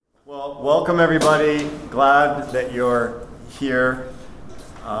Well, welcome everybody. Glad that you're here.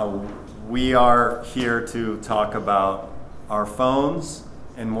 We are here to talk about our phones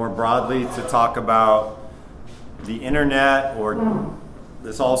and more broadly to talk about the internet, or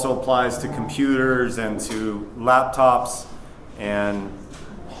this also applies to computers and to laptops and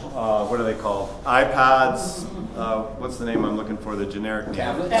what are they called? iPads. What's the name I'm looking for? The generic name?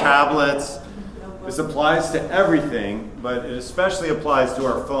 Tablets. This applies to everything, but it especially applies to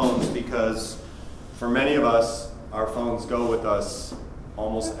our phones because for many of us, our phones go with us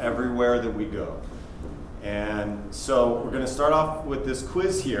almost everywhere that we go. And so we're going to start off with this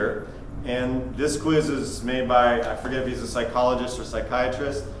quiz here. And this quiz is made by, I forget if he's a psychologist or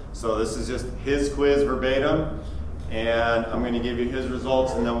psychiatrist, so this is just his quiz verbatim. And I'm going to give you his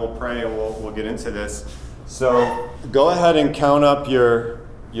results and then we'll pray and we'll get into this. So go ahead and count up your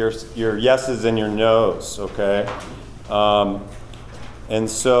yeses and your nos, okay? And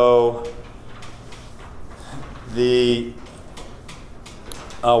so the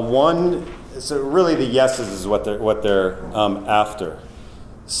so really the yeses is what they're after.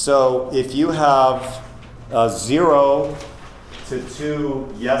 So if you have 0 to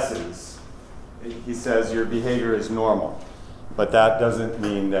 2 yeses, he says your behavior is normal, but that doesn't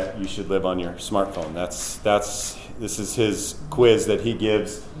mean that you should live on your smartphone. This is his quiz that he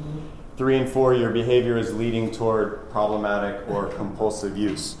gives. 3 and 4, your behavior is leading toward problematic or compulsive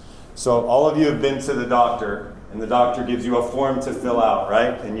use. So all of you have been to the doctor, and the doctor gives you a form to fill out,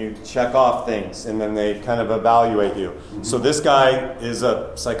 right? And you check off things, and then they kind of evaluate you. So this guy is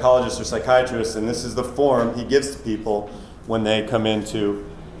a psychologist or psychiatrist, and this is the form he gives to people when they come into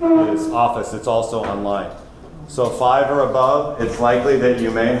his office. It's also online. So 5 or above, it's likely that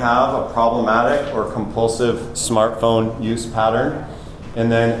you may have a problematic or compulsive smartphone use pattern.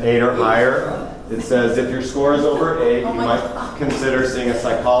 And then 8 or higher, it says if your score is over 8, you might consider seeing a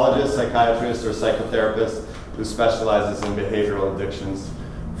psychologist, psychiatrist, or psychotherapist who specializes in behavioral addictions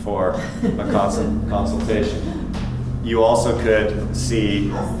for a consultation. You also could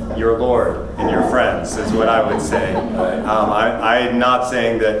see your Lord and your friends, is what I would say. I'm not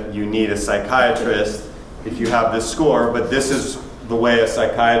saying that you need a psychiatrist if you have this score, but this is the way a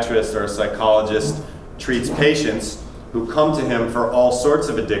psychiatrist or a psychologist treats patients who come to him for all sorts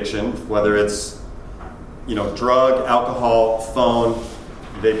of addiction, whether it's drug, alcohol, phone.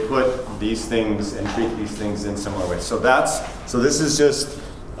 They put these things and treat these things in similar ways. So this is just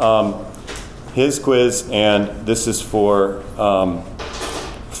his quiz, and this is for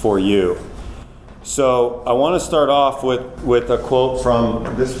you. So I want to start off with a quote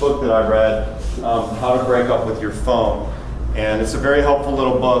from this book that I read, How to Break Up with Your Phone. And it's a very helpful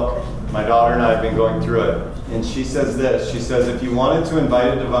little book. My daughter and I have been going through it. And she says this. She says, if you wanted to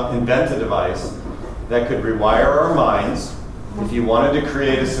invent a device that could rewire our minds, if you wanted to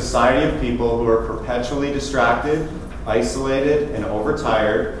create a society of people who are perpetually distracted, isolated, and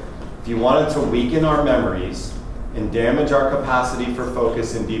overtired, if you wanted to weaken our memories and damage our capacity for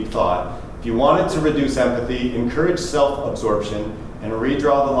focus and deep thought, if you wanted to reduce empathy, encourage self-absorption, and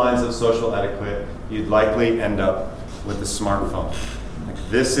redraw the lines of social etiquette, you'd likely end up with a smartphone.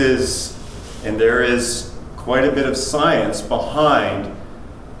 There is quite a bit of science behind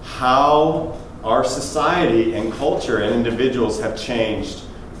how our society and culture and individuals have changed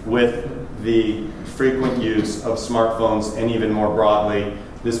with the frequent use of smartphones, and even more broadly,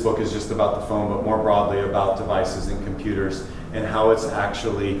 this book is just about the phone, but more broadly about devices and computers and how it's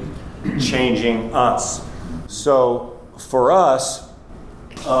actually changing us. So for us,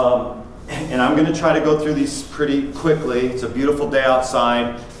 and I'm going to try to go through these pretty quickly. It's a beautiful day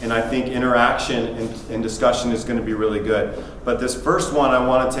outside, and I think interaction and discussion is going to be really good. But this first one I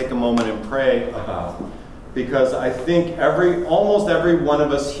want to take a moment and pray about, because I think almost every one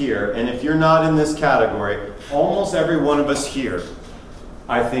of us here, and if you're not in this category, almost every one of us here,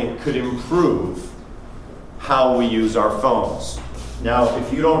 I think, could improve how we use our phones. Now,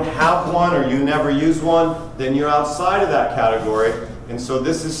 if you don't have one or you never use one, then you're outside of that category. And so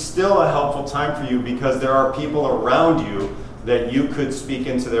this is still a helpful time for you because there are people around you that you could speak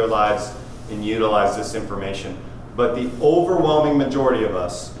into their lives and utilize this information. But the overwhelming majority of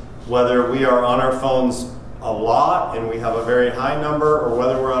us, whether we are on our phones a lot and we have a very high number, or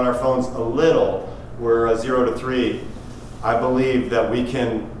whether we're on our phones a little, we're a 0 to 3, I believe that we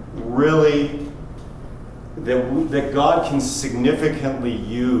can really, that God can significantly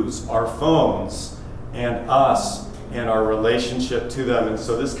use our phones and us and our relationship to them. And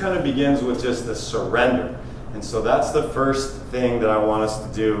so this kind of begins with just a surrender. And so that's the first thing that I want us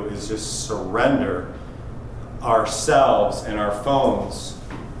to do, is just surrender ourselves and our phones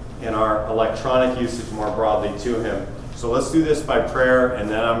and our electronic usage more broadly to Him. So let's do this by prayer, and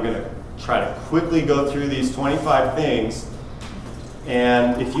then I'm going to try to quickly go through these 25 things.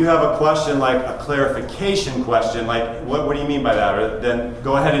 And if you have a question, like a clarification question, like what do you mean by that? Or then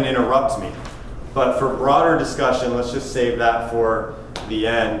go ahead and interrupt me. But for broader discussion, let's just save that for the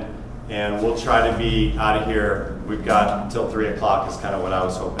end, and we'll try to be out of here. We've got until 3 o'clock is kind of what I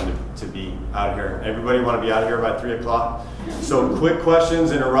was hoping to be out of here. Everybody want to be out of here by 3 o'clock? So quick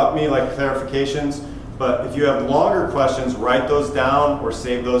questions, interrupt me, like clarifications. But if you have longer questions, write those down or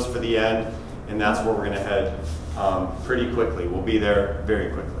save those for the end, and that's where we're going to head pretty quickly. We'll be there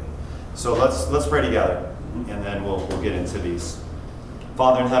very quickly. So let's pray together, and then we'll get into these.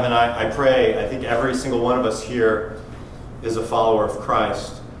 Father in heaven, I pray, I think every single one of us here is a follower of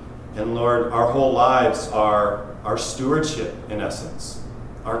Christ. And Lord, our whole lives are our stewardship, in essence.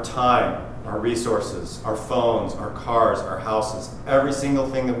 Our time, our resources, our phones, our cars, our houses, every single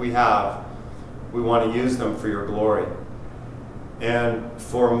thing that we have, we want to use them for your glory. And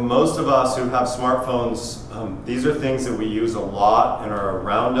for most of us who have smartphones, these are things that we use a lot and are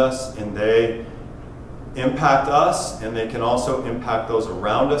around us, and they impact us, and they can also impact those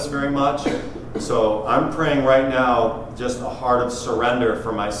around us very much. So I'm praying right now just a heart of surrender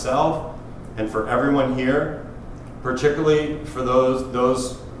for myself and for everyone here, particularly for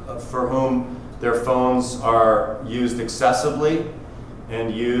those for whom their phones are used excessively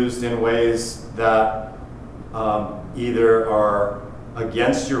and used in ways that either are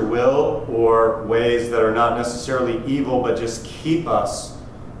against your will or ways that are not necessarily evil but just keep us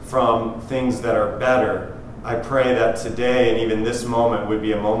from things that are better. I pray that today and even this moment would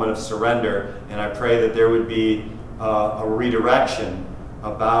be a moment of surrender, and I pray that there would be a redirection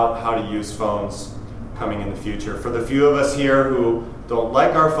about how to use phones coming in the future. For the few of us here who don't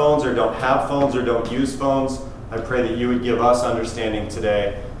like our phones or don't have phones or don't use phones, I pray that you would give us understanding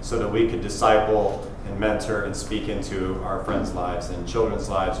today so that we could disciple and mentor and speak into our friends' lives and children's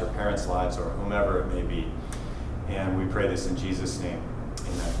lives or parents' lives or whomever it may be. And we pray this in Jesus' name.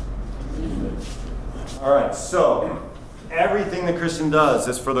 Amen. All right, so everything the Christian does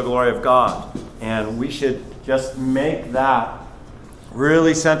is for the glory of God. And we should just make that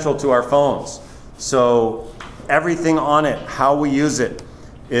really central to our phones. So everything on it, how we use it,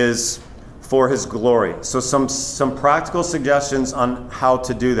 is for his glory. So some practical suggestions on how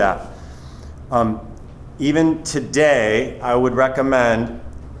to do that. Even today, I would recommend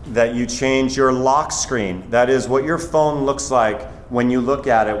that you change your lock screen. That is what your phone looks like when you look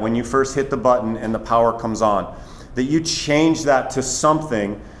at it, when you first hit the button and the power comes on. That you change that to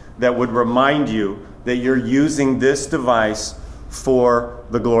something that would remind you that you're using this device for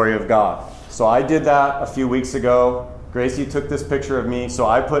the glory of God. So I did that a few weeks ago. Gracie took this picture of me, so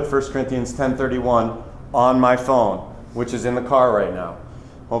I put 1 Corinthians 10:31 on my phone, which is in the car right now.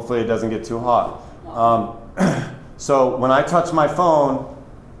 Hopefully it doesn't get too hot. So when I touch my phone,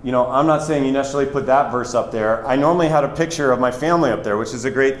 I'm not saying you necessarily put that verse up there. I normally had a picture of my family up there, which is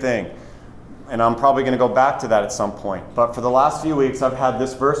a great thing. And I'm probably going to go back to that at some point. But for the last few weeks, I've had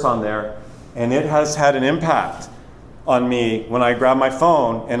this verse on there, and it has had an impact on me when I grab my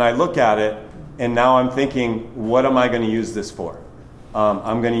phone and I look at it, and now I'm thinking, what am I going to use this for?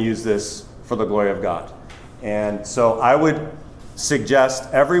 I'm going to use this for the glory of God. And so I would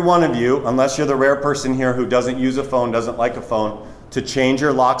suggest every one of you, unless you're the rare person here who doesn't use a phone, doesn't like a phone, to change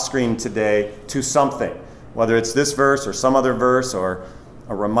your lock screen today to something, whether it's this verse or some other verse or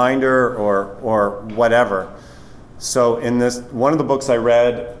a reminder or whatever. So in this one of the books I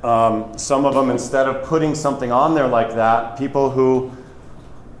read, some of them, instead of putting something on there like that, people who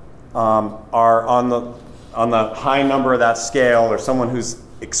are on the high number of that scale, or someone who's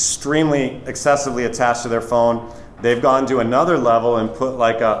extremely excessively attached to their phone, they've gone to another level and put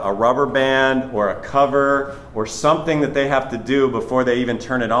like a rubber band or a cover or something that they have to do before they even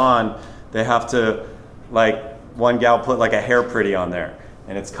turn it on. They have to, like one gal put like a hair pretty on there,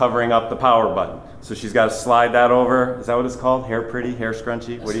 and it's covering up the power button. So she's got to slide that over. Is that what it's called? Hair pretty? Hair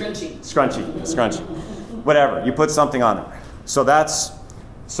scrunchie? Scrunchie. Whatever. You put something on it.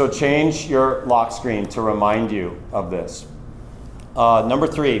 So change your lock screen to remind you of this. Number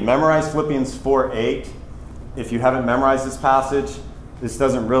 3, memorize Philippians 4:8. If you haven't memorized this passage, this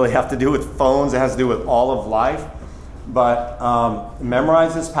doesn't really have to do with phones. It has to do with all of life. But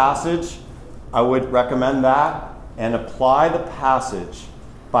memorize this passage. I would recommend that, and apply the passage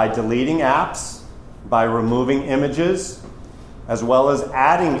by deleting apps, by removing images, as well as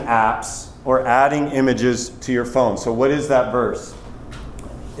adding apps or adding images to your phone. So what is that verse?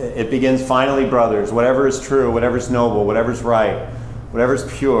 It begins, finally, brothers, whatever is true, whatever is noble, whatever is right, whatever is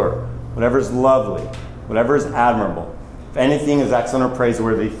pure, whatever is lovely, whatever is admirable, if anything is excellent or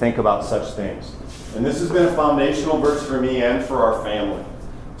praiseworthy, think about such things. And this has been a foundational verse for me and for our family.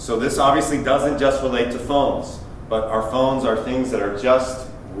 So this obviously doesn't just relate to phones, but our phones are things that are just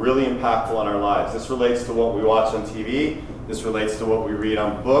really impactful in our lives. This relates to what we watch on TV. This relates to what we read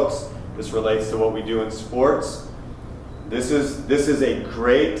on books. This relates to what we do in sports. This is a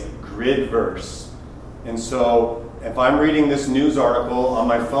great grid verse. And so if I'm reading this news article on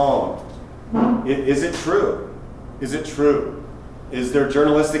my phone, is it true? Is it true? Is there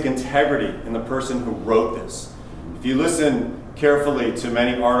journalistic integrity in the person who wrote this? If you listen carefully to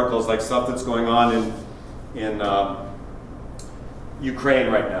many articles, like stuff that's going on in Ukraine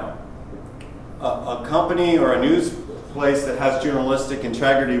right now, a company or a news place that has journalistic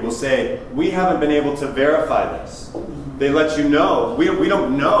integrity will say, we haven't been able to verify this. They let you know. We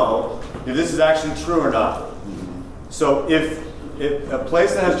don't know if this is actually true or not. So if a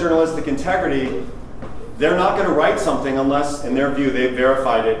place that has journalistic integrity, they're not going to write something unless, in their view, they've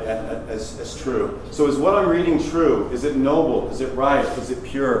verified it as true. So is what I'm reading true? Is it noble? Is it right? Is it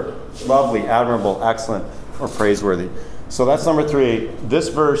pure? Lovely, admirable, excellent, or praiseworthy? So that's number 3. This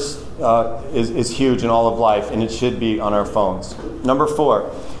verse is huge in all of life, and it should be on our phones. Number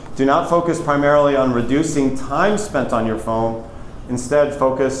 4, do not focus primarily on reducing time spent on your phone. Instead,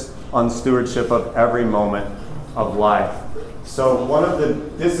 focus on stewardship of every moment of life. So one of the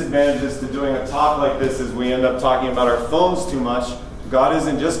disadvantages to doing a talk like this is we end up talking about our phones too much. God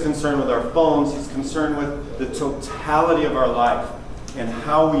isn't just concerned with our phones, he's concerned with the totality of our life and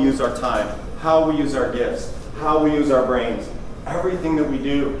how we use our time, how we use our gifts, how we use our brains, everything that we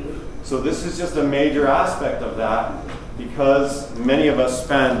do. So this is just a major aspect of that because many of us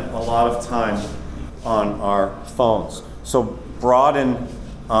spend a lot of time on our phones. So broaden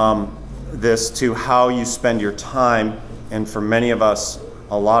this to how you spend your time. And for many of us,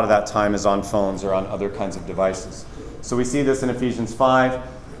 a lot of that time is on phones or on other kinds of devices. So we see this in Ephesians 5.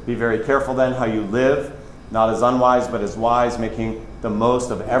 Be very careful then how you live, not as unwise, but as wise, making the most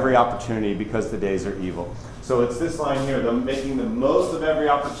of every opportunity because the days are evil. So it's this line here, making the most of every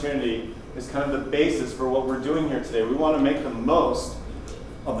opportunity is kind of the basis for what we're doing here today. We want to make the most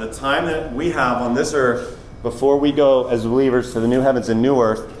of the time that we have on this earth before we go as believers to the new heavens and new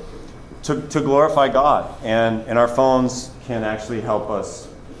earth, to glorify God, and our phones can actually help us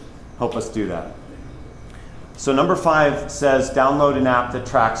do that. So number 5 says download an app that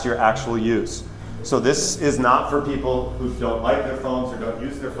tracks your actual use. So this is not for people who don't like their phones or don't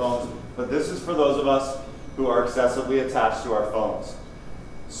use their phones, but this is for those of us who are excessively attached to our phones.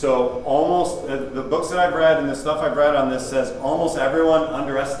 So almost, the books that I've read and the stuff I've read on this says almost everyone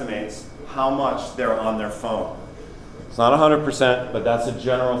underestimates how much they're on their phone. It's not 100%, but that's a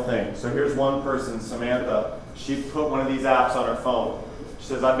general thing. So here's one person, Samantha. She put one of these apps on her phone. She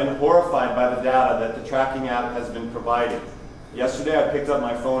says, I've been horrified by the data that the tracking app has been providing. Yesterday I picked up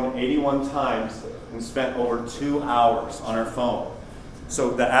my phone 81 times and spent over 2 hours on her phone.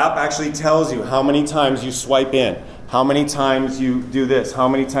 So the app actually tells you how many times you swipe in, how many times you do this, how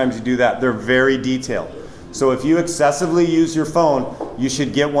many times you do that. They're very detailed. So if you excessively use your phone, you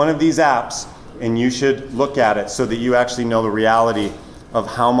should get one of these apps and you should look at it so that you actually know the reality of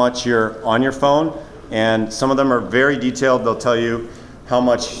how much you're on your phone. And some of them are very detailed. They'll tell you how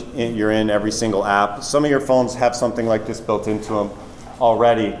much you're in every single app. Some of your phones have something like this built into them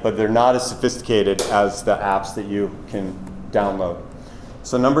already, but they're not as sophisticated as the apps that you can download.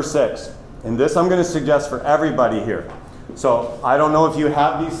 So number 6, and this I'm going to suggest for everybody here. So I don't know if you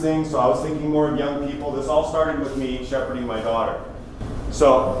have these things, so I was thinking more of young people. This all started with me shepherding my daughter.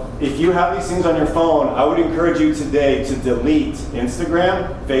 So if you have these things on your phone, I would encourage you today to delete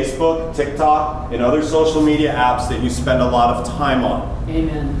Instagram, Facebook, TikTok, and other social media apps that you spend a lot of time on.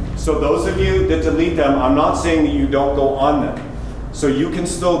 Amen. So those of you that delete them, I'm not saying that you don't go on them. So you can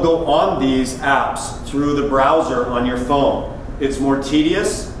still go on these apps through the browser on your phone. It's more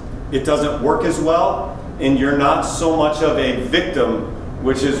tedious, it doesn't work as well, and you're not so much of a victim,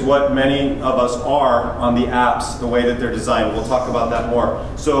 which is what many of us are on the apps, the way that they're designed. We'll talk about that more.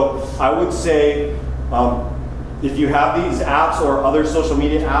 So I would say if you have these apps or other social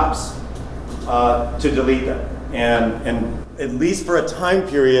media apps, to delete them. And at least for a time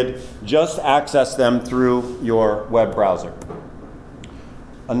period, just access them through your web browser.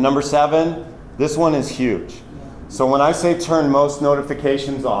 Number 7, this one is huge. So when I say turn most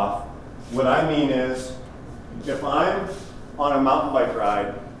notifications off, what I mean is if I'm on a mountain bike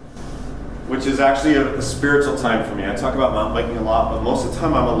ride, which is actually a spiritual time for me. I talk about mountain biking a lot, but most of the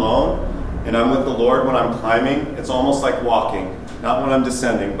time I'm alone and I'm with the Lord when I'm climbing. It's almost like walking, not when I'm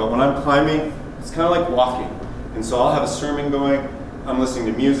descending, but when I'm climbing, it's kind of like walking. And so I'll have a sermon going, I'm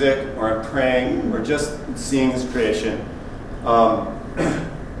listening to music, or I'm praying, or just seeing His creation.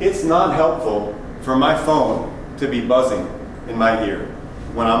 It's not helpful for my phone to be buzzing in my ear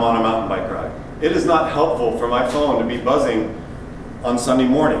when I'm on a mountain bike ride. It is not helpful for my phone to be buzzing on Sunday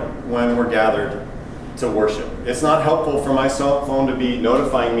morning when we're gathered to worship. It's not helpful for my cell phone to be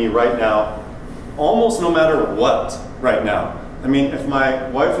notifying me right now, almost no matter what right now. I mean, if my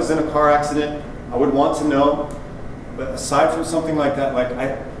wife was in a car accident, I would want to know. But aside from something like that, like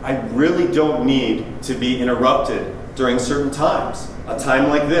I really don't need to be interrupted during certain times. A time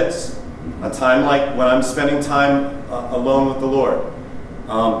like this, a time like when I'm spending time alone with the Lord.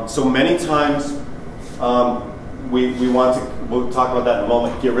 So many times we'll talk about that in a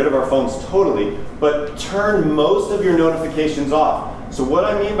moment, get rid of our phones totally, but turn most of your notifications off. So what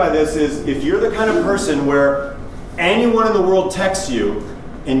I mean by this is, if you're the kind of person where anyone in the world texts you,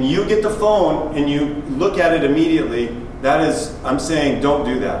 and you get the phone and you look at it immediately, I'm saying don't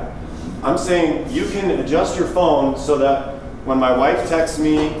do that. I'm saying you can adjust your phone so that when my wife texts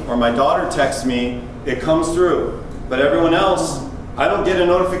me or my daughter texts me, it comes through. But everyone else, I don't get a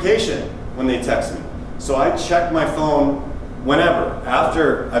notification when they text me. So I check my phone whenever,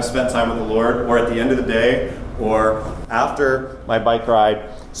 after I've spent time with the Lord, or at the end of the day, or after my bike ride.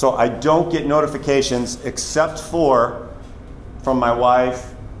 So I don't get notifications except from my wife.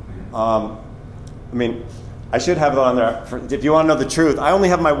 I should have it on there. If you want to know the truth, I only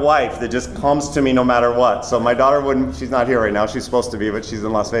have my wife that just comes to me no matter what. So my daughter she's not here right now. She's supposed to be, but she's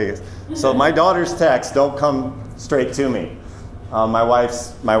in Las Vegas. So my daughter's texts don't come straight to me. My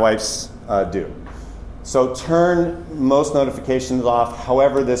wife's do. So turn most notifications off,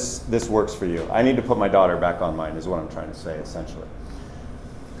 however this works for you. I need to put my daughter back on mine, is what I'm trying to say, essentially.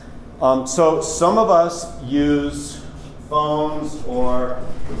 So some of us use phones or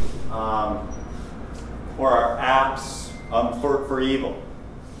our apps for evil.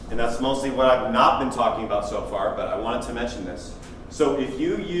 And that's mostly what I've not been talking about so far, but I wanted to mention this. So if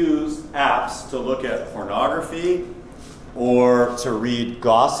you use apps to look at pornography, or to read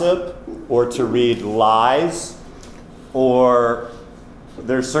gossip, or to read lies, or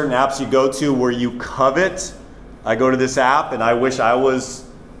there's certain apps you go to where you covet. I go to this app and I wish I was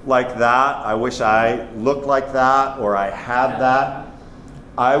like that. I wish I looked like that, or I had that.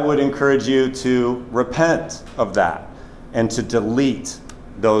 I would encourage you to repent of that and to delete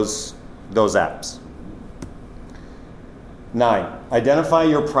those apps. 9, identify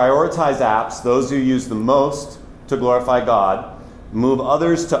your prioritized apps, those you use the most to glorify God. Move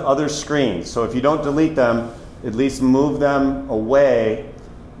others to other screens. So if you don't delete them, at least move them away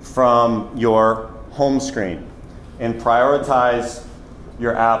from your home screen and prioritize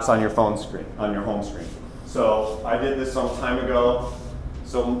your apps on your phone screen, on your home screen. So I did this some time ago.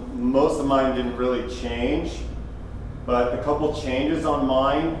 So most of mine didn't really change, but a couple changes on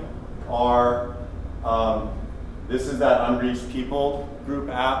mine are, this is that Unreached People group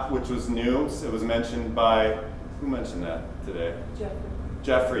app, which was new. So it was mentioned by, who mentioned that today?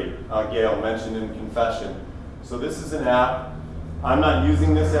 Jeffrey Gale mentioned in Confession. So this is an app. I'm not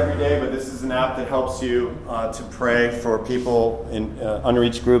using this every day, but this is an app that helps you to pray for people in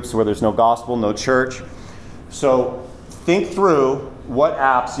unreached groups where there's no gospel, no church. So think through what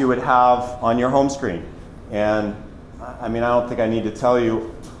apps you would have on your home screen. And I don't think I need to tell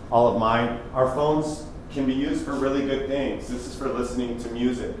you all of mine. Our phones can be used for really good things. This is for listening to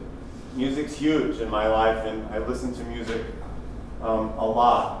music. Music's huge in my life, and I listen to music a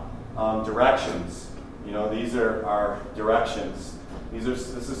lot. Directions. These are our directions.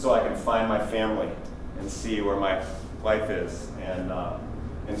 This is so I can find my family and see where my wife is,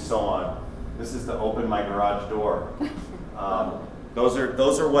 and so on. This is to open my garage door.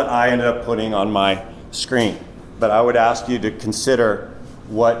 Those are what I ended up putting on my screen. But I would ask you to consider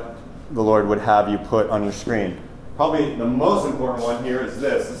what the Lord would have you put on your screen. Probably the most important one here is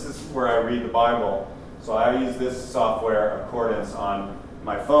this. This is where I read the Bible. So I use this software, Accordance, on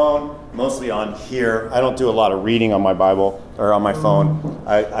my phone, mostly on here. I don't do a lot of reading on my Bible or on my phone.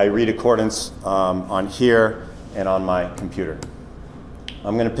 I read Accordance on here and on my computer.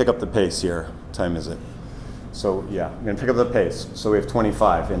 I'm going to pick up the pace here. What time is it? So yeah, I'm going to pick up the pace. So we have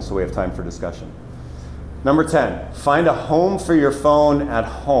 25, and so we have time for discussion. Number 10, find a home for your phone at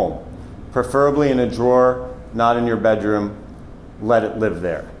home, preferably in a drawer, not in your bedroom. Let it live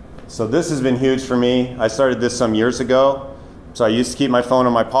there. So this has been huge for me. I started this some years ago. So I used to keep my phone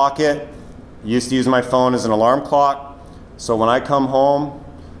in my pocket. Used to use my phone as an alarm clock. So when I come home,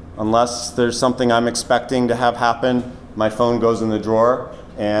 unless there's something I'm expecting to have happen, my phone goes in the drawer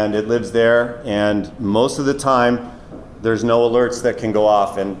and it lives there. And most of the time, there's no alerts that can go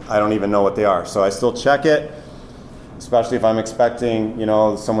off, and I don't even know what they are. So I still check it, especially if I'm expecting,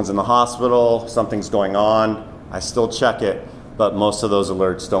 someone's in the hospital, something's going on. I still check it. but most of those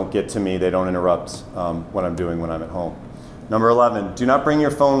alerts don't get to me. They don't interrupt what I'm doing when I'm at home. Number 11, do not bring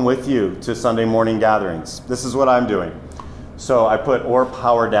your phone with you to Sunday morning gatherings. This is what I'm doing. So I put or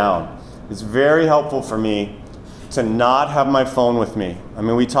power down. It's very helpful for me to not have my phone with me. I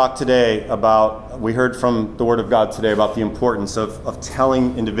mean, we heard from the Word of God today about the importance of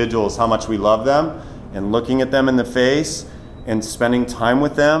telling individuals how much we love them and looking at them in the face and spending time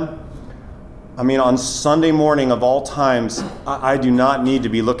with them. I mean, on Sunday morning of all times, I do not need to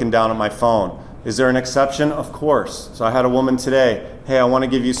be looking down at my phone. Is there an exception? Of course. So I had a woman today, hey, I want to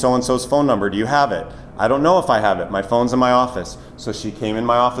give you so-and-so's phone number. Do you have it? I don't know if I have it. My phone's in my office. So she came in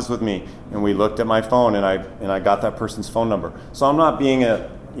my office with me, and we looked at my phone, and I got that person's phone number. So I'm not being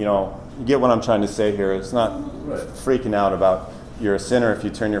you get what I'm trying to say here. It's not freaking out about you're a sinner if you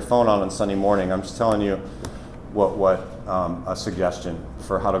turn your phone on Sunday morning. I'm just telling you a suggestion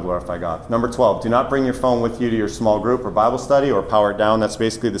for how to glorify God. Number 12, do not bring your phone with you to your small group or Bible study or power it down. That's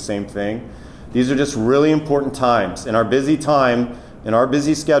basically the same thing. These are just really important times. In our busy time, in our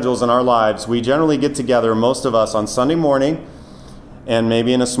busy schedules in our lives, we generally get together, most of us, on Sunday morning and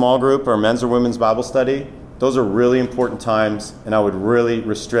maybe in a small group or men's or women's Bible study. Those are really important times, and I would really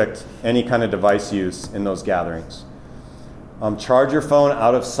restrict any kind of device use in those gatherings. Charge your phone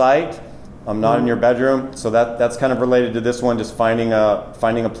out of sight. Not in your bedroom. So that's kind of related to this one, just finding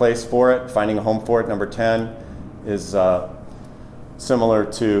a place for it, finding a home for it. Number 10 is similar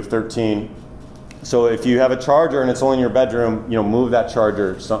to 13. So if you have a charger and it's only in your bedroom, move that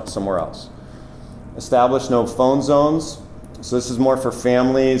charger somewhere else. Establish no phone zones. So this is more for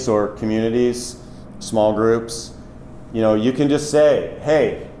families or communities, small groups. You can just say,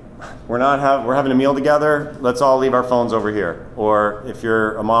 hey, we're having a meal together. Let's all leave our phones over here. Or if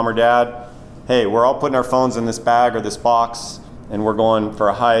you're a mom or dad, hey, we're all putting our phones in this bag or this box, and we're going for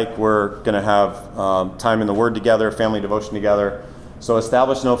a hike. We're going to have time in the Word together, family devotion together. So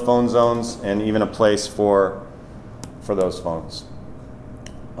establish no phone zones and even a place for those phones.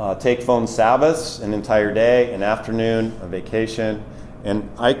 Take phone Sabbaths, an entire day, an afternoon, a vacation. And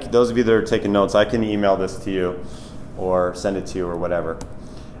those of you that are taking notes, I can email this to you or send it to you or whatever.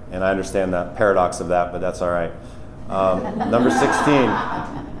 And I understand the paradox of that, but that's all right. Number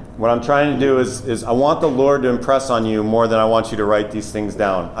 16. What I'm trying to do is I want the Lord to impress on you more than I want you to write these things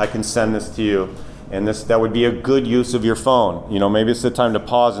down. I can send this to you, and that would be a good use of your phone. Maybe it's the time to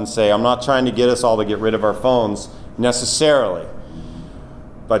pause and say, I'm not trying to get us all to get rid of our phones necessarily,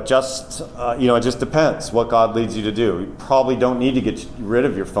 but just, it just depends what God leads you to do. You probably don't need to get rid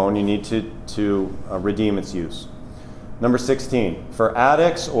of your phone. You need to redeem its use. Number 16, for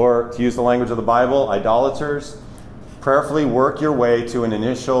addicts, or to use the language of the Bible, idolaters, prayerfully work your way to an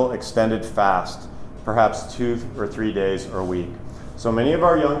initial extended fast, perhaps 2 or 3 days or a week. So many of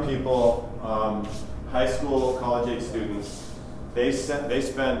our young people, high school, college age students, they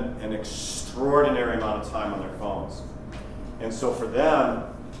spend an extraordinary amount of time on their phones. And so for them,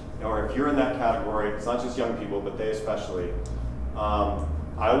 or if you're in that category, it's not just young people, but they especially,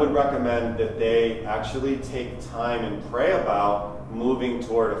 I would recommend that they actually take time and pray about moving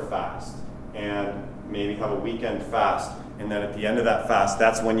toward a fast and maybe have a weekend fast. And then at the end of that fast,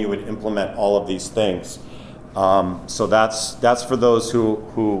 that's when you would implement all of these things. So that's for those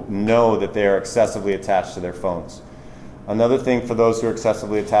who know that they are excessively attached to their phones. Another thing for those who are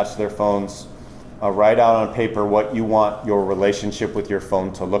excessively attached to their phones, write out on paper what you want your relationship with your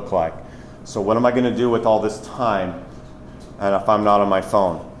phone to look like. So what am I going to do with all this time? And if I'm not on my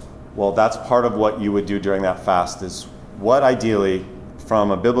phone? Well, that's part of what you would do during that fast is what ideally,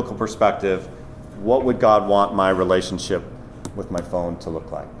 from a biblical perspective, what would God want my relationship with my phone to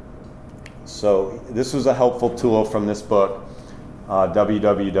look like? So this was a helpful tool from this book,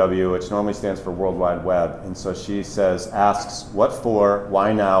 WWW, which normally stands for World Wide Web. And so she asks, what for,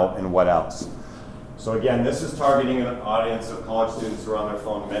 why now, and what else? So again, this is targeting an audience of college students who are on their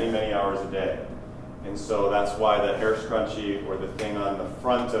phone many, many hours a day. And so that's why the hair scrunchie or the thing on the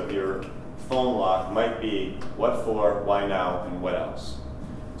front of your phone lock might be what for, why now, and what else.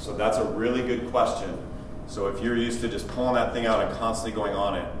 So that's a really good question. So if you're used to just pulling that thing out and constantly going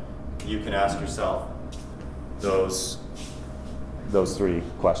on it, you can ask yourself those 3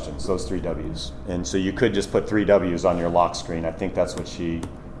 questions, those 3 W's. And so you could just put 3 W's on your lock screen. I think that's what she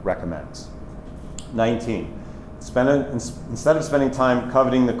recommends. 19. Instead of spending time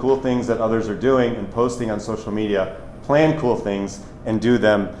coveting the cool things that others are doing and posting on social media, plan cool things and do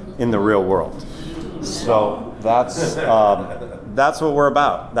them in the real world. So that's what we're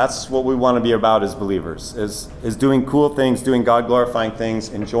about. That's what we want to be about as believers, is doing cool things, doing God-glorifying things,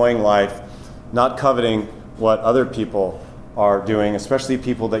 enjoying life, not coveting what other people are doing, especially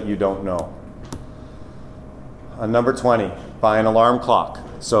people that you don't know. Number 20, Buy an alarm clock.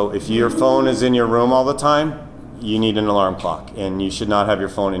 So if your phone is in your room all the time, you need an alarm clock, and you should not have your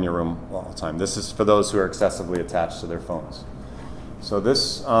phone in your room all the time. This is for those who are excessively attached to their phones. So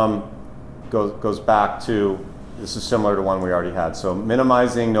this goes back to, this is similar to one we already had. So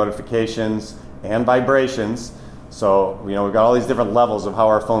minimizing notifications and vibrations. So, we've got all these different levels of how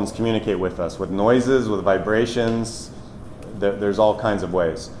our phones communicate with us, with noises, with vibrations. There's all kinds of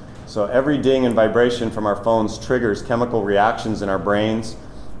ways. So every ding and vibration from our phones triggers chemical reactions in our brains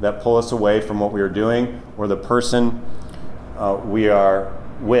that pull us away from what we are doing or the person we are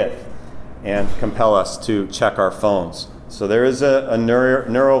with and compel us to check our phones. So there is a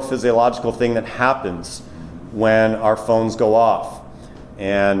neurophysiological thing that happens when our phones go off.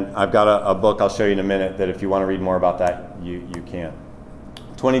 And I've got a book I'll show you in a minute that if you want to read more about that, you can.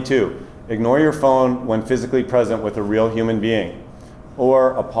 22, ignore your phone when physically present with a real human being,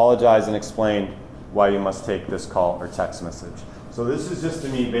 or apologize and explain why you must take this call or text message. So this is just to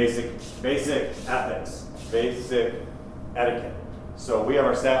me basic ethics, basic etiquette. So we have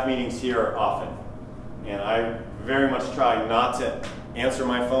our staff meetings here often, and I very much try not to answer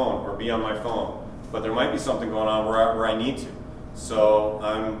my phone or be on my phone, but there might be something going on where I need to. So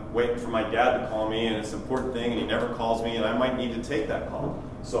I'm waiting for my dad to call me, and it's an important thing, and he never calls me, and I might need to take that call.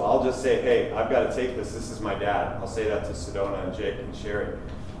 So I'll just say, hey, I've got to take this. This is my dad. I'll say that to Sedona and Jake and Sherry.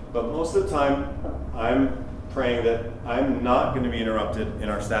 But most of the time, I'm praying that I'm not going to be interrupted in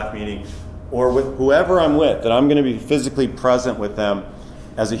our staff meeting or with whoever I'm with, that I'm going to be physically present with them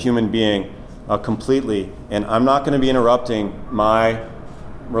as a human being completely. And I'm not going to be interrupting my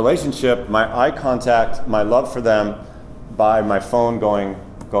relationship, my eye contact, my love for them by my phone going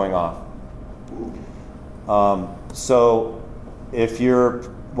off. So if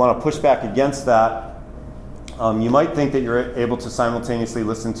you want to push back against that, you might think that you're able to simultaneously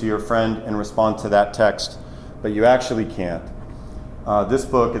listen to your friend and respond to that text, but you actually can't. This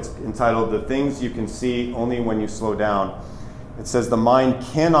book, it's entitled The Things You Can See Only When You Slow Down. It says the mind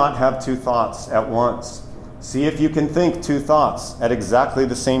cannot have two thoughts at once. See if you can think two thoughts at exactly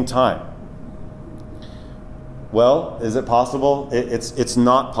the same time. Well, is it possible? It's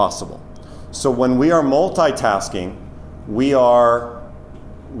not possible. So when we are multitasking, we are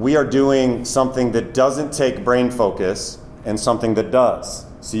doing something that doesn't take brain focus and something that does.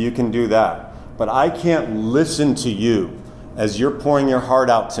 So you can do that. But I can't listen to you as you're pouring your heart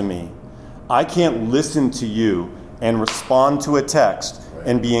out to me. I can't listen to you and respond to a text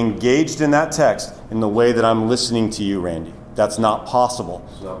and be engaged in that text in the way that I'm listening to you, Randy. That's not possible.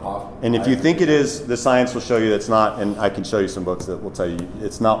 It's not possible. And if you think it is, the science will show you it's not, and I can show you some books that will tell you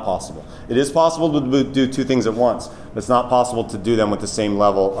it's not possible. It is possible to do two things at once, but it's not possible to do them with the same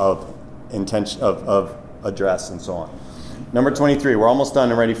level of intention, of address, and so on. Number 23, we're almost done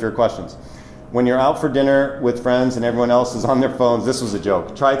and ready for your questions. When you're out for dinner with friends and everyone else is on their phones, this was a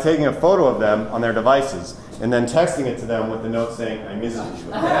joke. Try taking a photo of them on their devices and then texting it to them with a note saying, I miss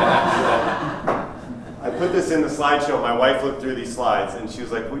you. I put this in the slideshow. My wife looked through these slides and she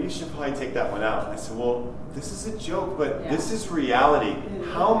was like, well, you should probably take that one out. I said, well, this is a joke, but this is reality.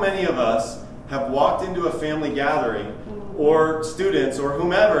 How many of us have walked into a family gathering or students or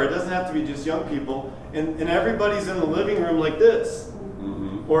whomever, it doesn't have to be just young people, and everybody's in the living room like this.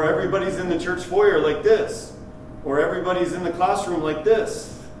 Or everybody's in the church foyer like this. Or everybody's in the classroom like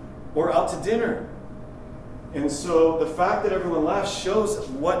this. Or out to dinner. And so the fact that everyone laughs shows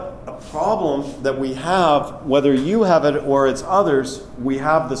what a problem that we have, whether you have it or it's others, we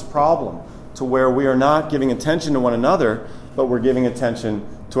have this problem to where we are not giving attention to one another, but we're giving attention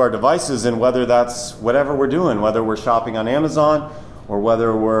to our devices, and whether that's whatever we're doing, whether we're shopping on Amazon or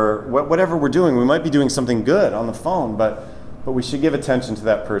whether whatever we're doing, we might be doing something good on the phone, but we should give attention to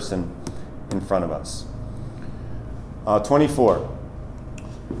that person in front of us. 24.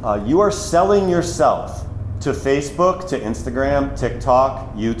 You are selling yourself to Facebook, to Instagram,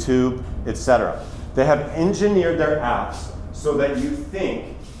 TikTok, YouTube, etc. They have engineered their apps so that you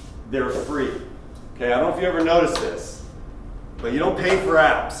think they're free. Okay, I don't know if you ever noticed this, but you don't pay for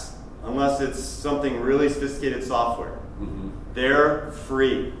apps unless it's something really sophisticated software. They're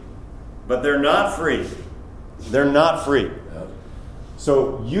free, but they're not free. They're not free.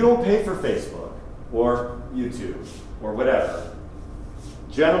 So you don't pay for Facebook or YouTube or whatever.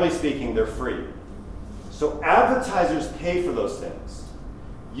 Generally speaking, they're free. So advertisers pay for those things.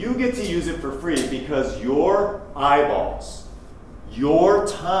 You get to use it for free because your eyeballs, your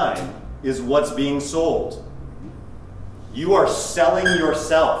time is what's being sold. You are selling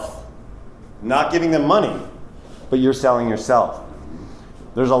yourself. Not giving them money, but you're selling yourself.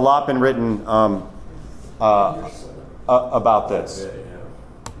 There's a lot been written about this.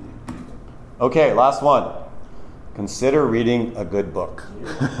 Okay, last one. consider reading a good book.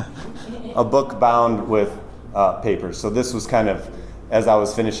 A book bound with papers. So this was kind of, as I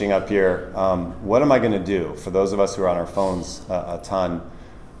was finishing up here, what am I going to do? For those of us who are on our phones a ton,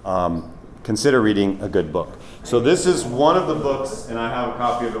 consider reading a good book. So this is one of the books, and I have a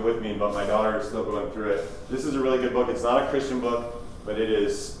copy of it with me, but my daughter is still going through it. This is a really good book. It's not a Christian book, but it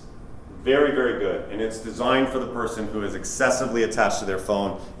is very, very good. And it's designed for the person who is excessively attached to their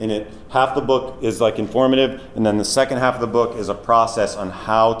phone. And half the book is like informative, and then the second half of the book is a process on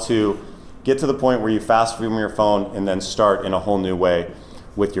how to get to the point where you fast from your phone and then start in a whole new way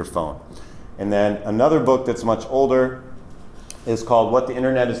with your phone. And then another book that's much older is called What the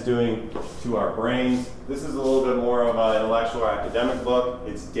Internet is Doing to Our Brains. This is a little bit more of an intellectual or academic book.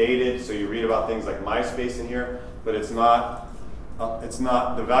 It's dated, so you read about things like MySpace in here, but it's not,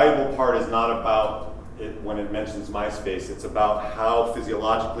 the valuable part is not about it when it mentions MySpace. It's about how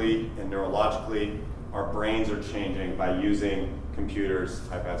physiologically and neurologically our brains are changing by using computers,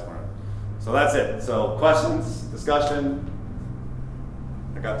 iPads, whatever. So that's it. So questions, discussion?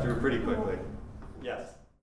 I got through pretty quickly. Yes?